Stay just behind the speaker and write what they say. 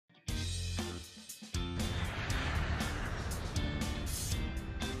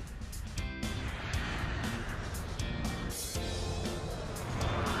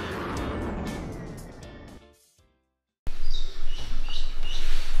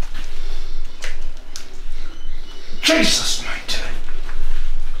Jesus' mighty name.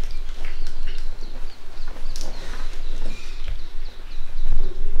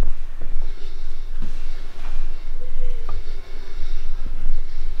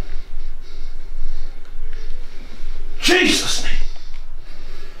 Jesus' name.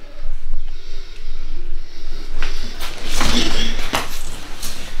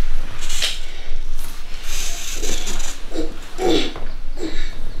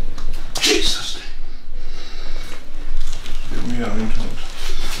 Jesus' name. Give me your internet.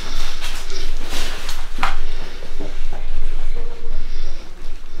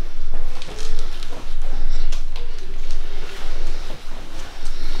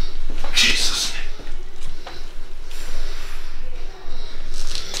 Jesus' name.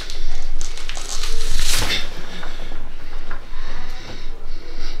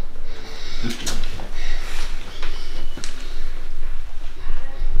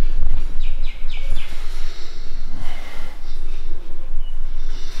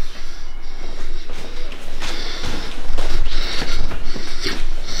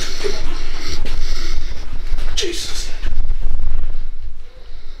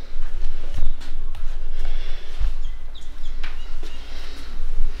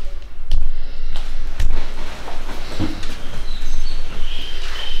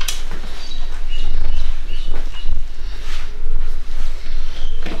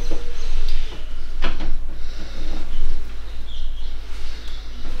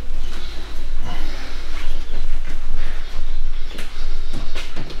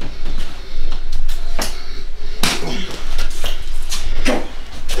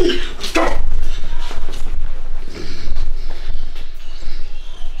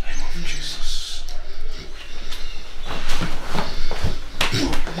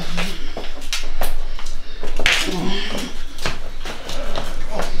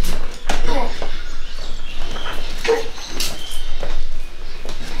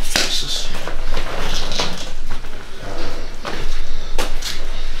 Jesus' name.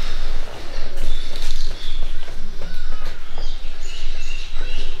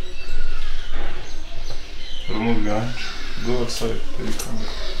 Remove your hand. Go outside. There you come.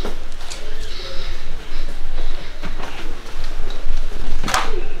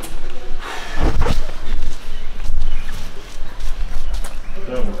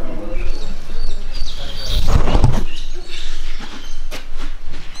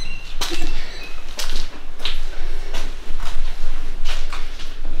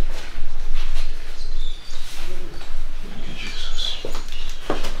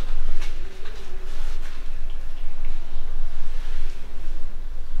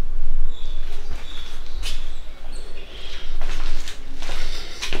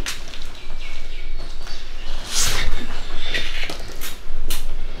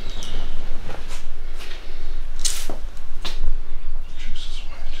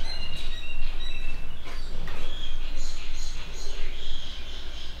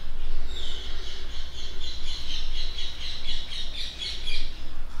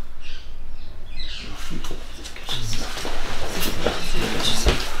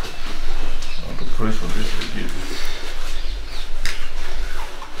 Pray for this again.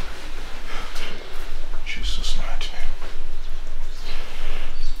 Jesus' mighty name.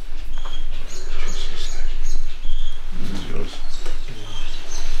 Jesus' name. This is yours.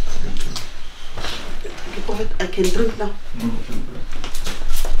 Go ahead, I can drink now. No, you can drink.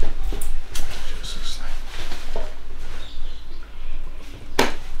 Jesus' name.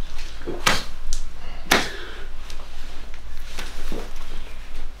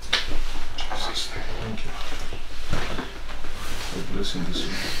 Thank you. God bless him this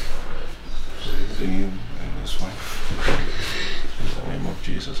week. For him and his wife. In the name of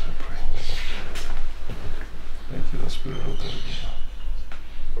Jesus, I pray. Thank you, the Spirit of God.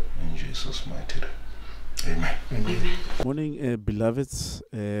 In Jesus' mighty name. Amen. Amen. Morning, beloveds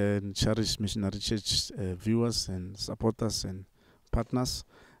and cherished missionary church viewers and supporters and partners.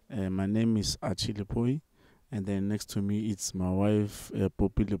 My name is Archie Lepoi, and then next to me it's my wife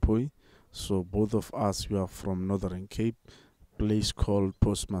Poppy Lepoi. So both of us, we are from Northern Cape, place called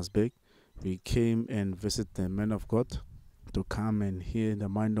Postmasbek. We came and visit the man of God to come and hear the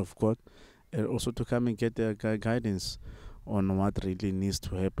mind of God, and also to come and get their guidance on what really needs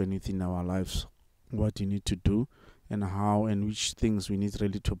to happen within our lives, what you need to do, and how and which things we need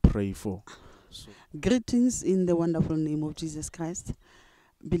really to pray for. So, Greetings in the wonderful name of Jesus Christ.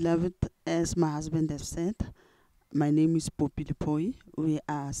 Beloved, as my husband has said, my name is Poppy Lepoi. We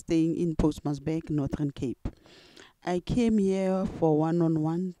are staying in Postmasbek, Northern Cape. I came here for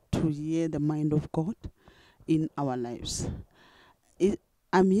one-on-one to hear the mind of God in our lives.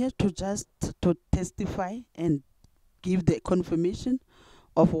 I'm here to just to testify and give the confirmation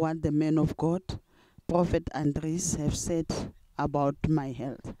of what the man of God, Prophet Andries, have said about my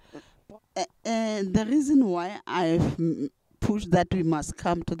health. The reason why I've pushed that we must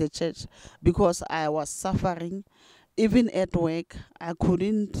come to the church, because I was suffering. Even at work, I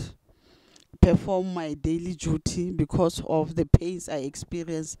couldn't perform my daily duty because of the pains I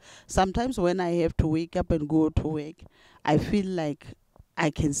experience. Sometimes when I have to wake up and go to work, I feel like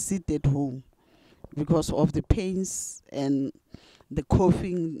I can sit at home because of the pains and the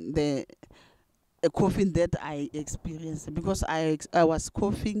coughing, the coughing that I experienced. Because I was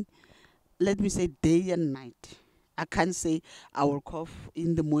coughing, let me say, day and night. I can't say I will cough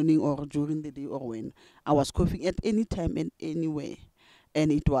in the morning or during the day or when. I was coughing at any time and anywhere,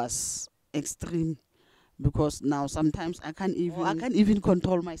 and it was extreme, because now sometimes I can't even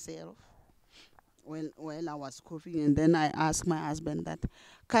control myself while I was coughing. And then I asked my husband that,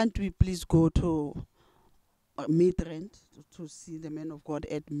 can't we please go to Midrand to see the man of God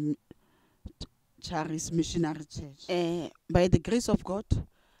at Charis Missionary Church. By the grace of God,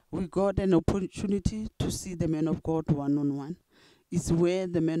 we got an opportunity to see the man of God one-on-one. It's where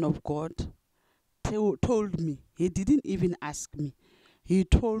the man of God told me, he didn't even ask me, he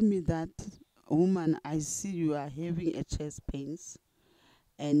told me that, woman, I see you are having a chest pains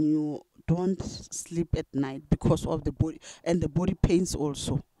and you don't sleep at night because of the body and the body pains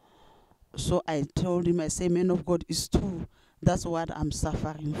also. So I told him, I say, man of God, it's true. That's what I'm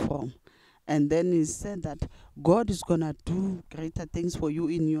suffering from. And then he said that God is going to do greater things for you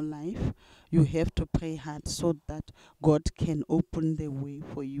in your life. You have to pray hard so that God can open the way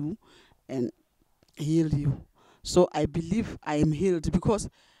for you and heal you. So I believe I am healed, because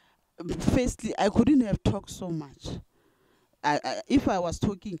firstly, I couldn't have talked so much. If I was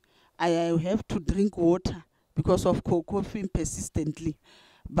talking, I have to drink water because of coughing persistently.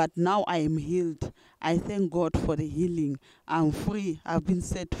 But now I am healed. I thank God for the healing. I'm free. I've been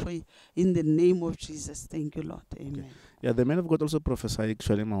set free in the name of Jesus. Thank you, Lord. Amen. Yeah, the man of God also prophesied,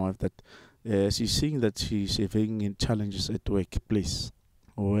 actually, my wife, that she's seeing that she's having challenges at workplace,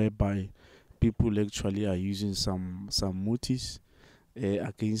 whereby people actually are using some mutis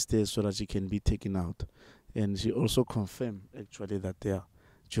against her so that she can be taken out. And she also confirmed, actually, that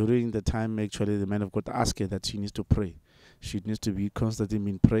during the time, actually, the man of God asked her that she needs to pray. She needs to be constantly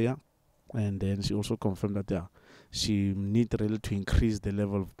in prayer. And then she also confirmed that she needs really to increase the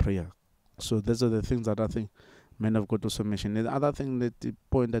level of prayer. So those are the things that I think man of God also mentioned. And the other thing, that the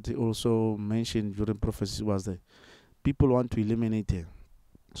point that he also mentioned during prophecy, was that people want to eliminate her.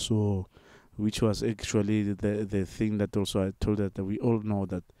 So, which was actually the thing that also I told her, that we all know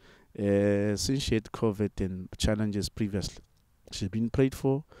that since she had COVID and challenges previously, she's been prayed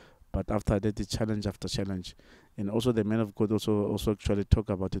for, but after that, the challenge after challenge. And also the man of God also actually talk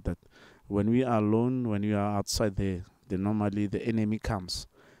about it, that when we are alone, when we are outside there, normally the enemy comes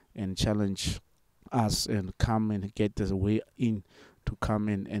and challenge us and come and get us way in to come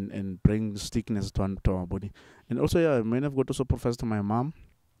in and bring sickness to our body. And also, man of God also professed to my mom,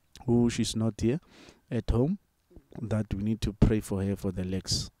 who she's not here at home, that we need to pray for her for the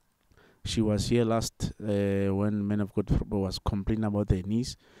legs. She was here last when man of God was complaining about their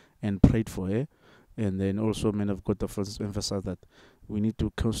knees, and prayed for her. And then also man of God emphasized that we need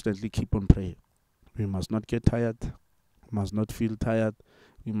to constantly keep on praying. We must not get tired, must not feel tired.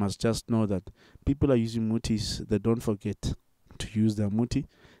 We must just know that people are using mutis. They don't forget to use their muti.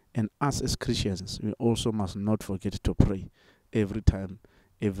 And us as Christians, we also must not forget to pray every time,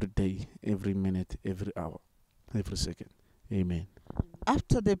 every day, every minute, every hour, every second. Amen.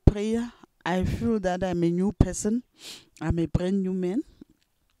 After the prayer, I feel that I'm a new person. I'm a brand new man.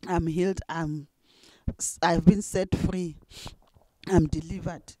 I'm healed. I've been set free. I'm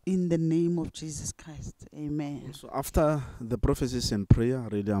delivered in the name of Jesus Christ. Amen. So after the prophecies and prayer,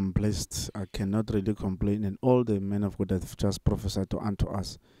 really I'm blessed. I cannot really complain. And all the men of God that have just prophesied unto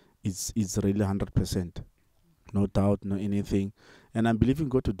us, it's really 100%. No doubt, no anything. And I'm believing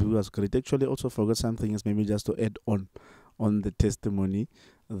God to do us great. Actually, also forgot something else, maybe just to add on the testimony,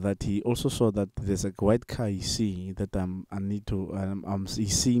 that he also saw that there's a white car he's seeing, that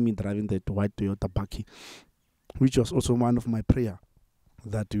he's seeing me driving that white Toyota Baki, which was also one of my prayer,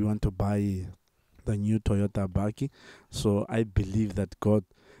 that we want to buy the new Toyota Baki. So I believe that God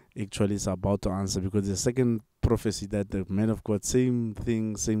actually is about to answer, because the second prophecy that the man of God, same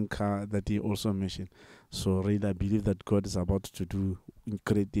thing, same car that he also mentioned. So really I believe that God is about to do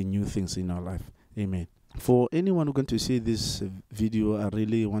great new things in our life. Amen. For anyone who's going to see this video, I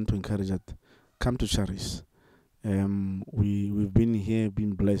really want to encourage that come to Charis. We've been here,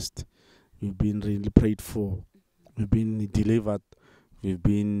 been blessed. We've been really prayed for. We've been delivered. We've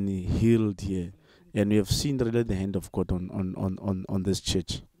been healed here. and we have seen really the hand of God on this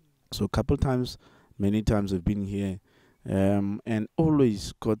church. So a couple times, many times we've been here, and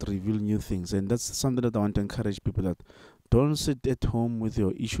always God reveal new things, and that's something that I want to encourage people, that don't sit at home with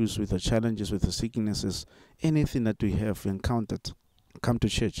your issues, with the challenges, with the sicknesses, anything that we have encountered. Come to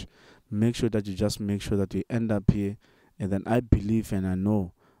church. Make sure that you end up here, and then I believe and I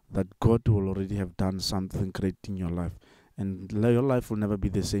know that God will already have done something great in your life, and your life will never be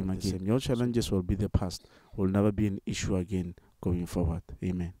the same again. Your challenges will be the past, will never be an issue again going forward.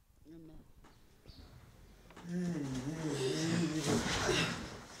 Amen.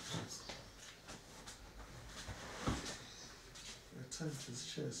 Touch his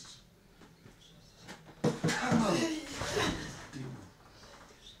chest.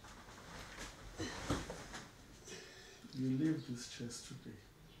 You leave this chest today.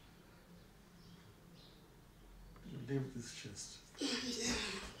 You leave this chest.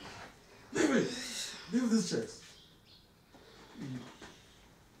 Leave it. Leave this chest.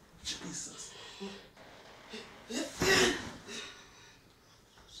 Jesus.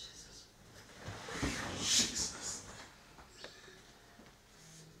 Jesus.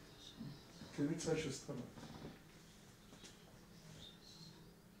 Can you touch your stomach?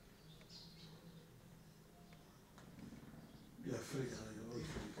 Yeah, free.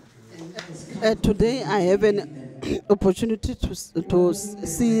 Today I have an opportunity to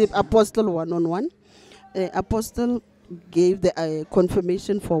see Apostle one-on-one. Apostle gave the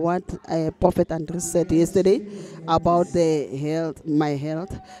confirmation for what Prophet Andries said yesterday about my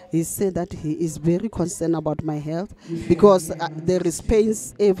health. He said that he is very concerned about my health because there is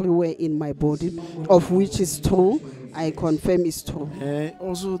pains everywhere in my body, of which is true. I confirm is true.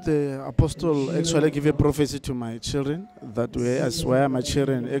 Also, the apostle actually gave a prophecy to my children that way. I swear, my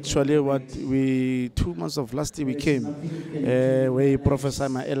children. Actually, 2 months of last year we came, where he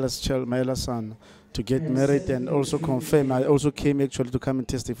prophesied my eldest child, my eldest son, to get married, and also confirm. I also came actually to come and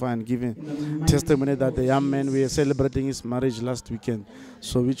testify and give testimony that the young man, we are celebrating his marriage last weekend.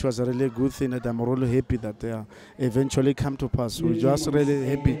 So which was a really good thing, that I'm really happy that they eventually come to pass. We're just really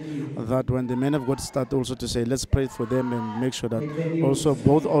happy that when the men of God start also to say, let's pray for them and make sure that also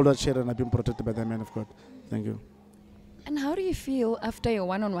both older children have been protected by the men of God. Thank you. And how do you feel after your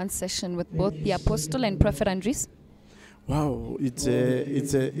one-on-one session with both the Apostle and Prophet Andries? Wow, it's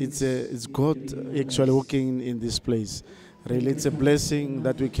God actually working in this place. Really, it's a blessing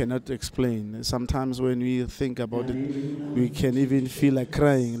that we cannot explain. Sometimes when we think about it, we can even feel like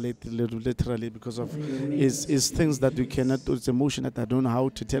crying, literally, because of it's things that we cannot. It's emotion that I don't know how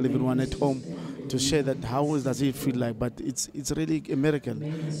to tell everyone at home to share that. How does it feel like? But it's really a miracle,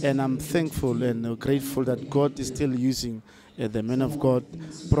 and I'm thankful and grateful that God is still using the men of God,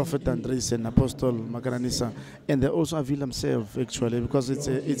 Prophet Andries and Apostle Makananisa, and they also avail themselves actually, because it's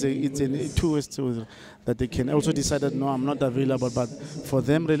a two-way story that they can also decide that no, I'm not available, but for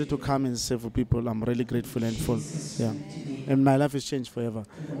them really to come and serve for people, I'm really grateful and full. Yeah, and my life has changed forever.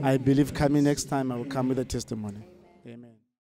 I believe coming next time I will come with a testimony.